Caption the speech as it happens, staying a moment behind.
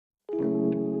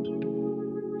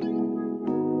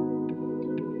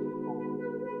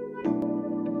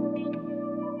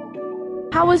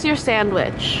How was your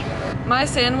sandwich? My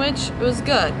sandwich was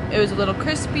good. It was a little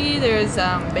crispy. There's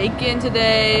bacon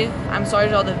today. I'm sorry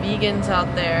to all the vegans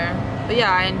out there. But yeah,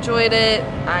 I enjoyed it.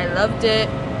 I loved it.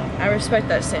 I respect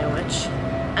that sandwich.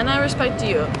 And I respect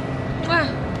you. Mwah.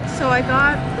 So I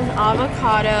got an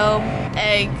avocado,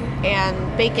 egg,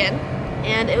 and bacon,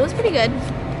 and it was pretty good.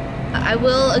 I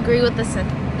will agree with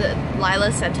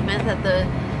Lila's sentiment that the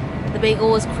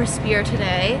bagel was crispier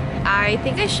today. I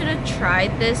think I should have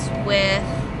tried this with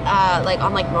on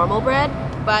normal bread,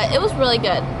 but it was really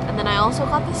good. And then I also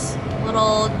got this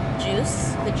little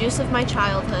juice, the juice of my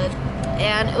childhood,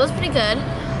 and it was pretty good.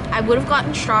 I would have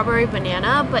gotten strawberry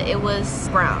banana, but it was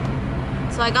brown,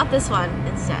 so I got this one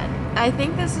instead. I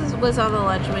think this was on the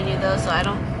lunch menu though, so I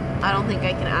don't think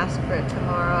I can ask for it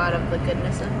tomorrow out of the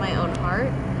goodness of my own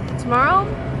heart. Tomorrow,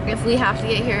 if we have to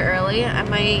get here early, I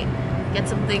might get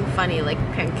something funny like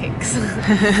pancakes and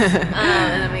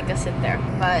then make us sit there.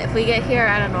 But if we get here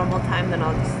at a normal time, then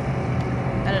I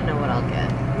don't know what I'll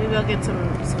get. Maybe I'll get some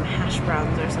hash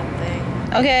browns or something.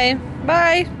 Okay,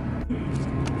 bye.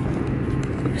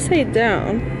 Say it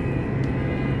down.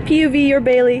 PUV or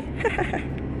Bailey.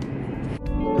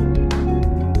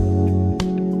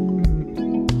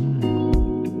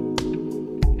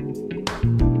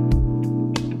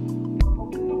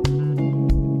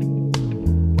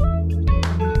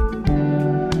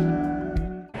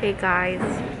 Hey guys,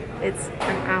 it's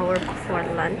an hour before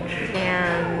lunch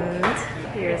and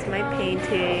here's my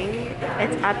painting.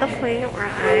 It's at the point where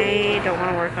I don't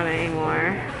want to work on it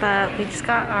anymore, but we just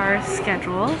got our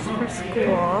schedules for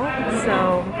school,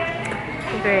 so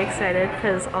I'm very excited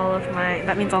because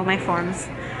that means all my forms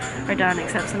are done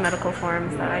except some medical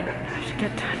forms that I have to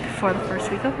get done before the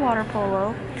first week of water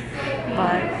polo.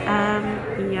 But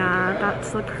yeah,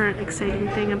 that's the current exciting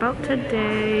thing about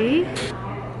today.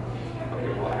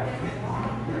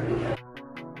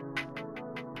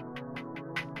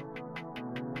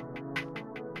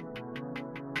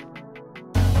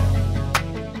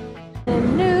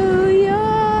 New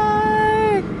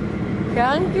York,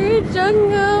 concrete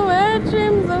jungle where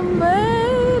dreams are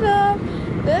made of.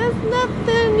 There's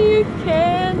nothing you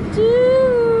can't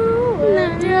do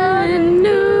when you're in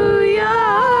New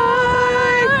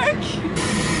York.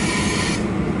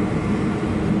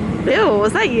 Ew,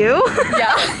 was that you?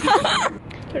 Yeah.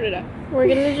 Turn it up. We're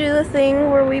gonna do the thing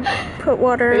where we put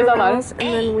water in our mouths and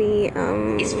then we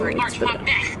spit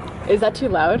it. Is that too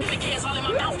loud?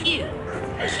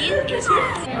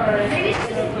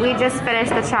 We just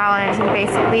finished the challenge and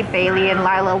basically Bailey and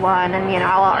Lila won and me and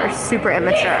Ala are super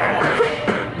immature.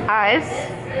 Eyes?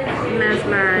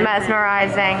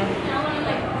 Mesmerizing.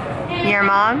 Your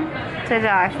mom? To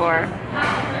die for.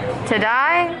 To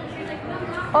die?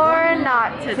 Or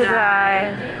not to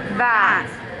die? That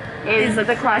is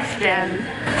the question.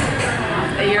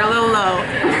 You're a little low.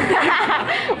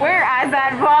 We're as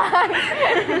that vlog.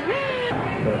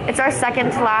 It's our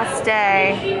second to last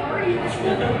day.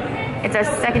 It's our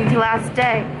second to last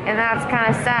day, and that's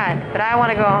kind of sad. But I want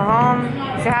to go home,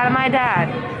 say hi to my dad.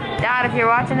 Dad, if you're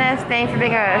watching this, thanks for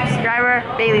being a subscriber.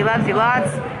 Bailey loves you lots,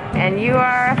 and you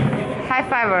are a high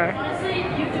fiver.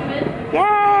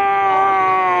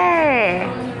 Yay!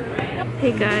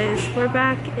 Hey guys, we're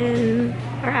back in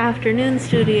our afternoon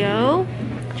studio.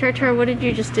 Churcher, what did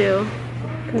you just do?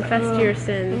 Confess to your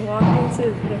sins. I walked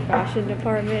into the fashion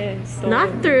department and stole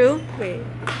Not through. Wait.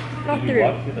 Not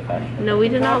through. No, we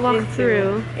did not walk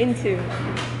through. Into.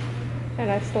 And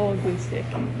I stole a glue stick.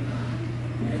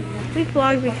 We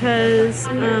vlog because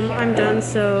I'm done,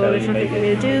 so there's nothing for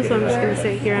me to do, so I'm just going to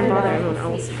sit here and bother everyone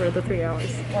else for the 3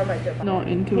 hours. Not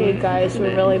into Hey it. guys,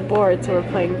 we're really bored, so we're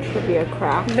playing trivia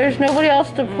craft. There's nobody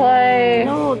else to play.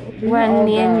 No, When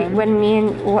me and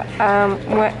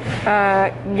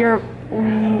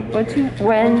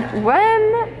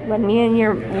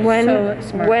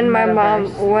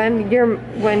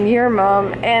your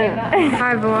mom and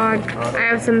hi vlog, I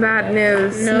have some bad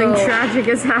news. Something tragic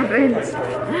has happened.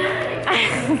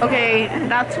 Okay,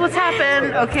 that's what's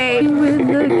happened. Okay. In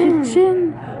the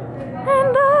kitchen,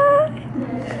 and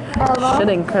I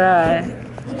shouldn't cry.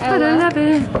 But I love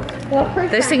it.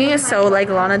 Their singing is so like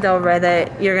Lana Del Rey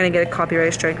that you're gonna get a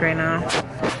copyright strike right now.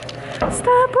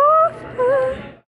 Stop.